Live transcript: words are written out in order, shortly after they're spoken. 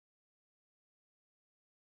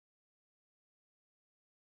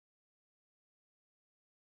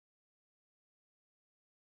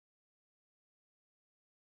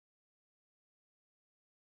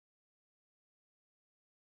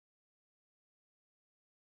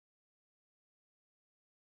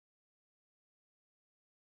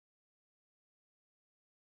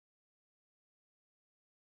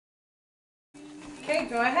Okay,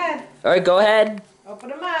 go ahead. All right, go ahead. Open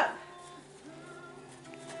them up.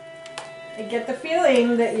 I get the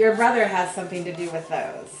feeling that your brother has something to do with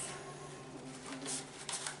those.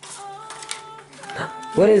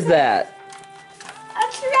 What is that? A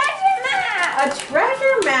treasure map! A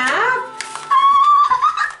treasure map?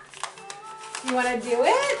 You want to do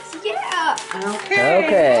it? Yeah. Okay.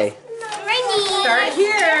 Okay. Ringy. Start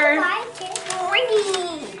here.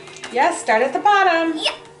 Ringy. Yes, start at the bottom.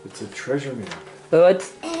 Yeah. It's a treasure map. So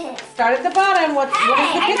it's Start at the bottom. What is the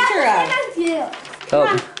picture of? Come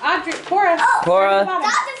on, Audrey, Cora. Cora.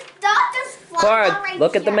 Cora,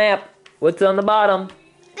 Look at the map. What's on the bottom?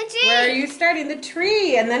 The tree. Where are you starting? The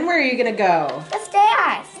tree. And then where are you going to go? The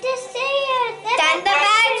stairs. The stairs. Then the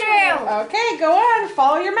bedroom. Okay, go on.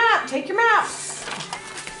 Follow your map. Take your map.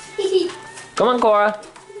 Come on, Cora.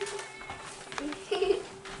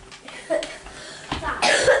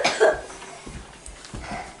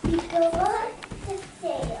 We go on the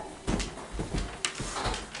stairs.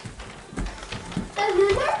 The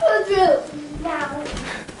bedroom.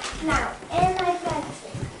 Now, and my bedroom.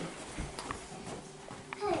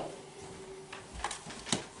 Hey.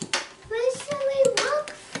 Where should we look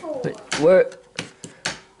for?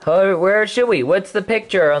 Where should we? What's the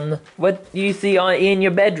picture on what do you see in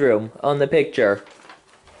your bedroom on the picture?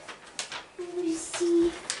 We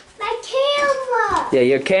see my camera. Yeah,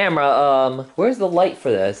 your camera. Where's the light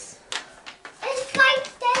for this? It's right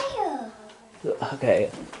there. Okay.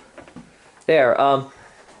 There. How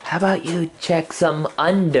about you check some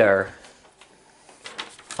under?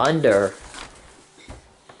 Under.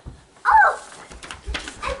 Oh!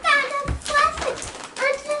 I found a present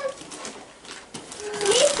under.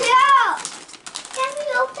 Me too. Can we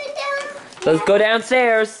open them? Let's go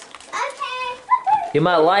downstairs. Okay. You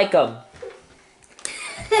might like them.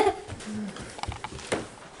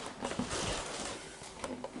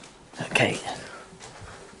 Okay.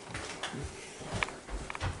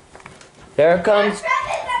 There it comes.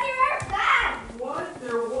 What?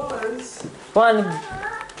 There was. Come on.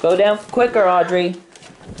 Go down quicker, Audrey.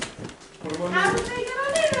 How did they get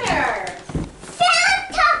under there?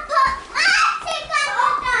 Santa put plastic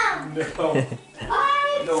on them. No.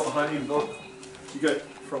 No, honey, look. You got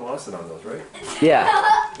from Austin on those, right? Yeah.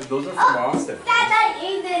 Those are from Austin. Dad, I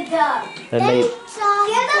ate them. And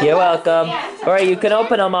you're welcome. All right, you can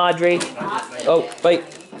open them, Audrey. Oh, wait.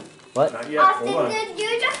 What? Not yet. Hold Austin, on. did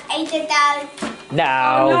you just ate them? Oh,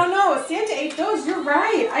 No. no. Santa ate those. You're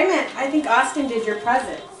right. I think Austin did your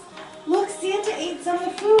presents. Look, Santa ate some of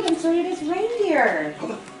the food and so did his reindeer.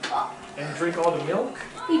 And drink all the milk?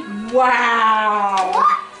 Wow.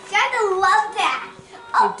 What? Santa loved that.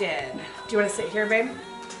 You did. Do you want to sit here, babe?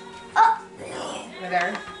 Oh. Over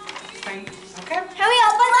there. Fine. Okay. Can we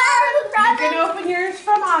open our You can presents? open yours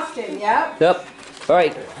from Austin. Yep. Yep. All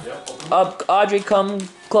right. Yep. Audrey, come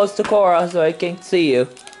close to Cora so I can see you.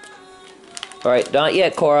 All right, not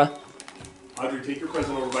yet, Cora. Audrey, take your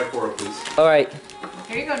present over by Cora, please. All right.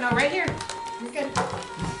 Here you go. No, right here. You're good.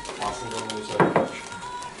 Austin's on the other side of the couch.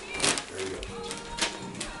 There you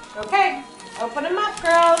go. Okay. Open them up,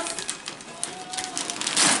 girls.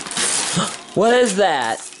 What is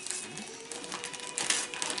that?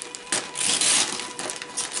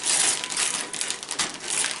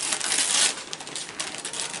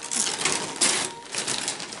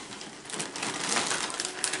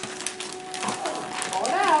 Pull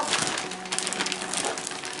it out.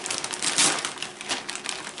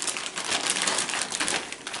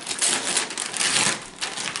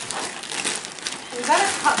 Is that a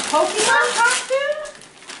Pokemon costume?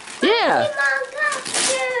 Yeah. Pokemon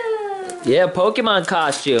costume. Yeah, Pokemon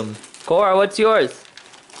costume. Cora, what's yours?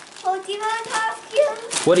 Pokemon costume.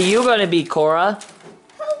 What are you gonna be, Cora?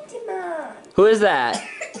 Pokemon. Who is that?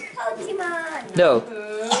 Pokemon. No.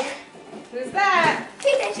 Who's that?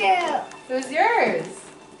 Pikachu. Who's yours?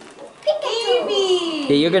 Pikachu. Yeah,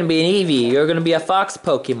 Eevee. you're gonna be an Eevee. You're gonna be a fox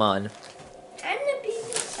Pokemon. I'm the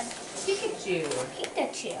Pikachu. Pikachu.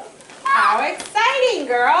 Pikachu. How exciting,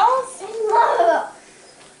 girls! Look.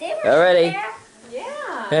 They were Alrighty. there.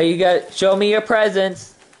 Yeah. Now you got show me your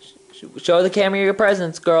presents. Show the camera your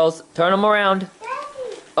presents, girls. Turn them around.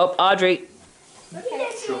 Daddy. Oh, Audrey.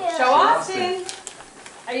 Pikachu. Show Austin.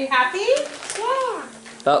 Are you happy? Yeah.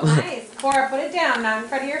 Oh. Nice. Cora, put it down, not in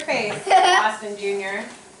front of your face. Austin Jr.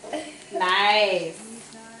 Nice.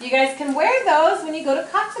 You guys can wear those when you go to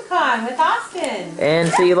Katsucon with Austin.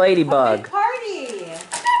 And see Ladybug. Big party.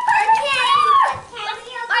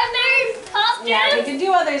 Yeah, we can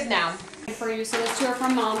do others now. For you, so those two are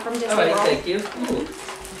from Mom from Disney Alright, World. thank you.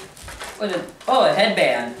 A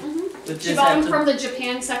headband. With She just bought have them some- from the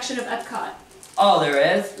Japan section of Epcot. Oh, there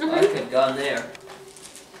is? I could have gone there.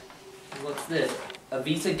 What's this? A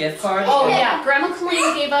Visa gift card? Oh yeah, Grandma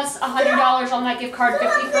Colleen gave us $100 on that gift card,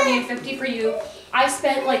 50 for me and 50 for you. I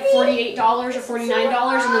spent like $48 or $49,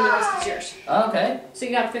 and then the rest is yours. Okay. So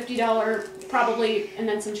you got a $50 probably, and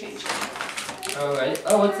then some change. Alright.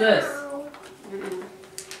 Oh, what's this?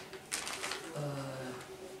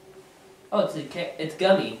 Oh, it's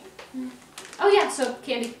gummy. Oh yeah, so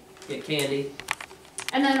candy. Get candy.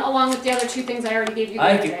 And then along with the other two things I already gave you the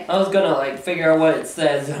other day. I was gonna like figure out what it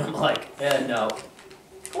says, and I'm like, no.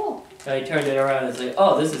 Cool. And I turned it around and said,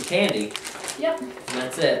 oh, this is candy. Yep. And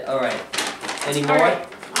that's it. Alright. Any more?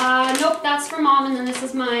 Alright. Nope, that's for Mom, and then this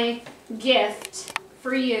is my gift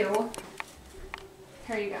for you.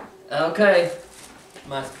 Here you go. Okay.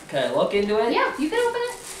 Can I look into it? Yeah, you can open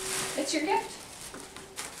it. It's your gift.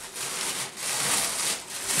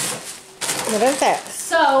 What is it?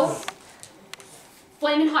 So,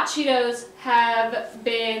 Flamin' Hot Cheetos have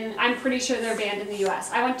been, I'm pretty sure they're banned in the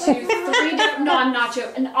US. I went to 3 different, no, I'm not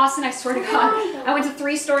joking. And Austin, I swear to God, I went to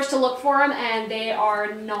 3 stores to look for them, and they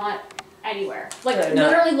are not anywhere. Like, They're not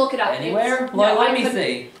literally look it up. Anywhere? It's, Well, no, let me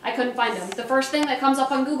see. I couldn't find them. The first thing that comes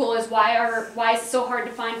up on Google is why is it so hard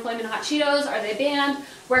to find Flamin' Hot Cheetos? Are they banned?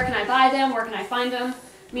 Where can I buy them? Where can I find them?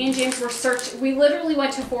 Me and James were searching. We literally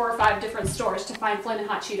went to 4 or 5 different stores to find Flamin'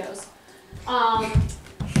 Hot Cheetos.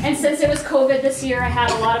 And since it was COVID this year, I had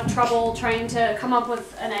a lot of trouble trying to come up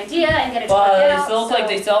with an idea and get it to work out. It looks like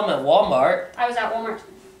they sell them at Walmart. I was at Walmart.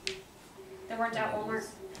 They weren't at Walmart.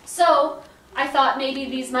 So I thought maybe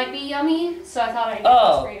these might be yummy, so I thought I'd get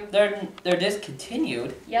these for you. They're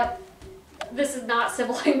discontinued. Yep. This is not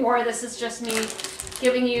sibling war. This is just me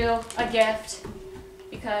giving you a gift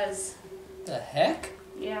because. The heck?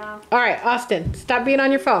 Yeah. All right, Austin, stop being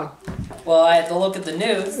on your phone. Well, I have to look at the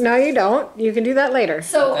news. No, you don't. You can do that later.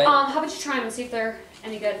 So, Okay. how about you try them and see if they're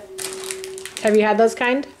any good? Have you had those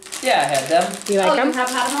kind? Yeah, I had them. You like them? You have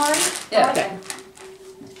had them already? Yeah. Okay.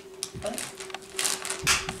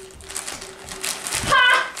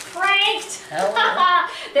 Ha! Pranked! Hell.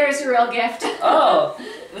 There's your real gift. Oh,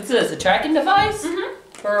 what's this? A tracking device? Mm-hmm.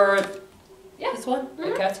 For Yeah. this one?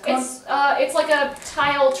 Mhm. A cat's It's like a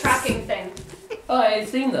tile tracking thing. Oh, I had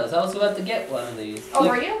seen those. I was about to get one of these. Oh,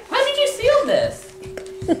 Look, were you? How did you seal this?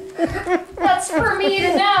 That's for me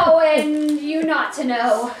to know and you not to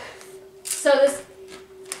know. So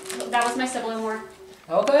that was my sibling war.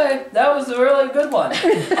 Okay, that was a really good one.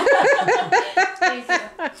 Thank you.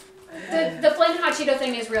 The Flamin' Hot Cheeto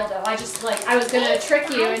thing is real though. I was gonna trick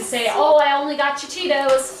you and say, oh, I only got you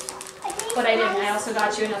Cheetos. But I didn't. I also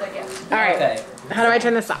got you another gift. All right. Okay. How do I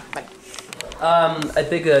turn this off? I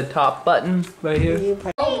think the top button right here.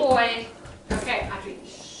 Oh boy. Okay, Audrey.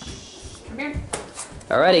 Come here. You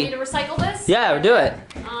Alrighty. need to recycle this? Yeah, do it.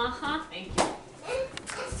 Uh-huh. Thank you.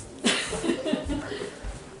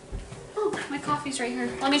 Oh, my coffee's right here.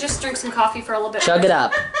 Let me just drink some coffee for a little bit. Chug it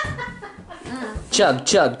up. Chug,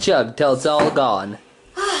 chug, chug till it's all gone.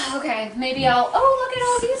 Okay, maybe I'll. Oh, look at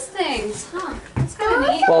all these things. Huh. That's kind of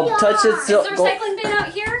neat. Well, touch it. Is the recycling bin out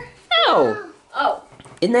here? No. Oh.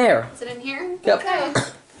 In there. Is it in here? Yep. Okay.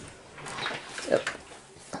 Yep.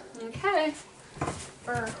 Okay.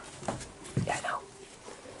 Yeah, I know.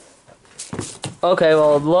 Okay,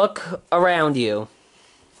 well, look around you.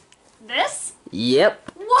 This?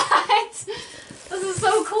 Yep. What? This is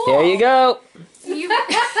so cool. There you go. You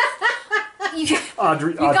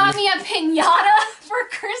Audrey, got me a piñata for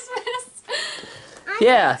Christmas?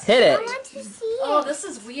 Yeah, hit it. I want to see Oh, it. this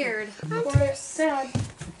is weird. Sad.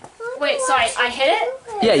 Wait, so I hit it?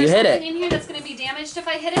 Yeah, Is you there hit something it. in here that's going to be damaged if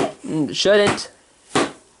I hit it? Shouldn't.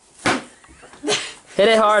 Hit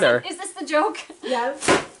it harder. Is this the joke? Yes.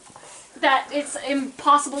 That it's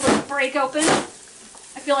impossible to break open?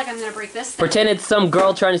 I feel like I'm going to break this thing. Pretend it's some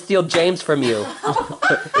girl trying to steal James from you.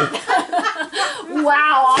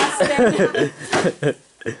 Wow, Austin.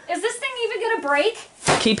 Is this thing even going to break?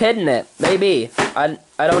 Keep hitting it. Maybe. I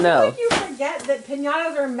don't know. How did you forget that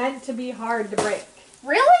piñatas are meant to be hard to break?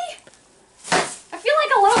 Really? I feel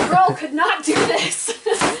like a little girl could not do this.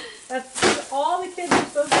 That's all the kids are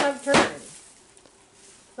supposed to have turns.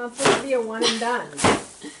 It's not supposed to be a one and done.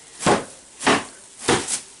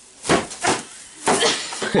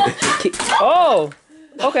 Oh!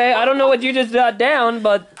 Okay, I don't know what you just got down,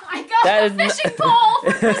 but I got that a fishing pole.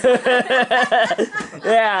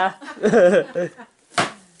 yeah.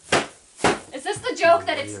 Is this the joke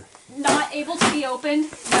that it's not able to be opened?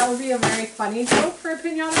 That would be a very funny joke for a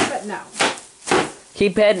piñata, but no.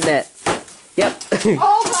 Keep hitting it. Yep.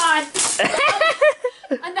 Oh God!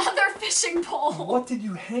 Another fishing pole. What did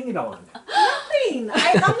you hang it on? Nothing.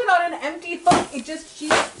 I hung it on an empty hook. It just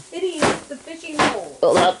keeps hitting the fishing pole.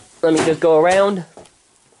 Hold up. Let me just go around.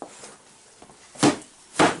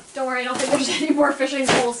 Don't Don't worry, I don't think there's any more fishing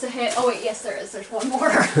poles to hit. Oh wait, yes there is. There's one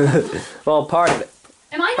more. Well, part of it.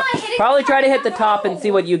 Am I not hitting? Probably try to hit the top and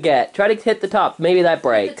see what you get. Try to hit the top. Maybe that The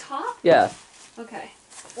break. top? Yeah. Okay.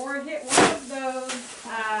 Or hit one of those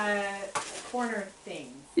corner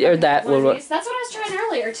things. Or that One of will. these. That's what I was trying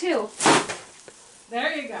earlier too.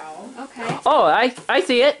 There you go. Okay. Oh, I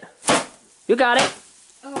see it. You got it.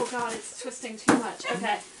 Oh god, it's twisting too much.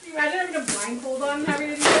 Okay. Can you imagine having a blindfold on and having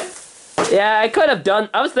to do this? Yeah, I could have done.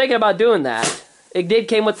 I was thinking about doing that. It did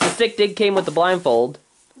came with the stick. Did came with the blindfold.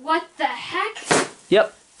 What the heck?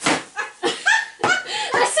 Yep.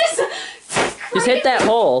 This is Just hit that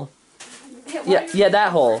hole. Hit Yeah, what? yeah,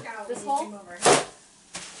 that hole. This hole?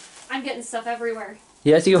 I'm getting stuff everywhere.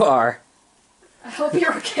 Yes, you are. I hope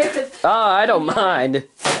you're okay with Oh, I don't mind.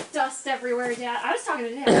 dust everywhere, Dad. I was talking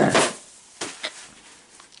to Dad.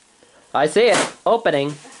 I see it.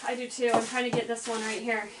 Opening. I do too. I'm trying to get this one right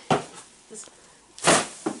here. This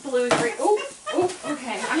blue and green. Oh, oh,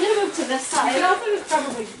 okay. I'm gonna move to this You can side. also just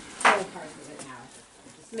probably pull parts of it now.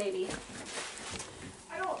 Maybe.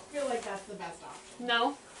 I don't feel like that's the best option.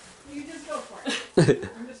 No. You just go for it.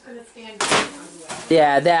 I'm just gonna stand behind you on the way.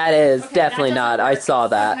 Yeah, that is Okay, definitely that not. doesn't I work. saw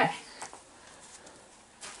that. Okay.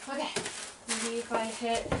 Okay. Maybe if I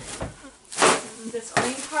hit this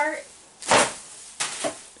green part.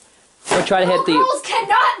 Or try to hit the. Girls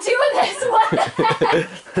cannot do this. What the heck?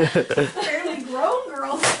 Fairly grown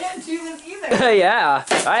girls can't do this either. Yeah,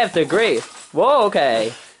 I have to agree. Whoa,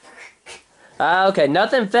 okay. Okay,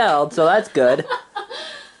 nothing failed, so that's good.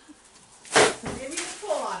 Maybe just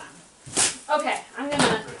pull on them. Okay, I'm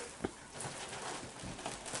gonna.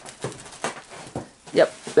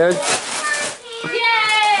 Yep, there's.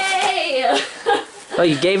 Yay! Oh,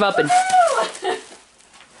 you gave up and. Woo!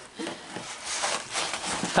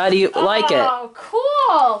 How do you like it? Oh,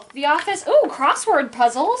 cool! The Office. Ooh, crossword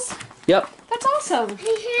puzzles. Yep. That's awesome.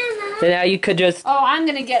 And now you could just. Oh, I'm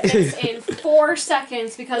gonna get this in 4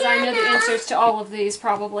 seconds because I know the answers to all of these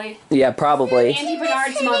probably. Yeah, probably. Andy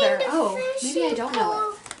Bernard's mother. Oh, maybe I don't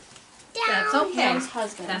know it. That's okay. Mom's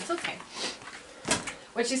husband. That's okay.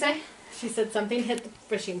 What'd she say? She said something hit the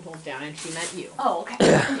fishing pole down and she meant you. Oh, okay.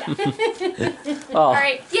 Yeah. Oh, All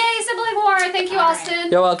right. Yay, sibling war! Thank you, All right.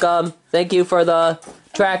 Austin. you're welcome. Thank you for the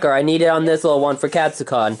tracker. I need it on this little one for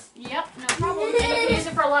Capsicon. Yep, no problem. And you can use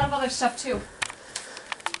it for a lot of other stuff too.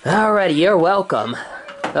 Alrighty, you're welcome.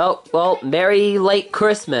 Oh, well, Merry late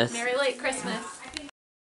Christmas. Merry late Christmas.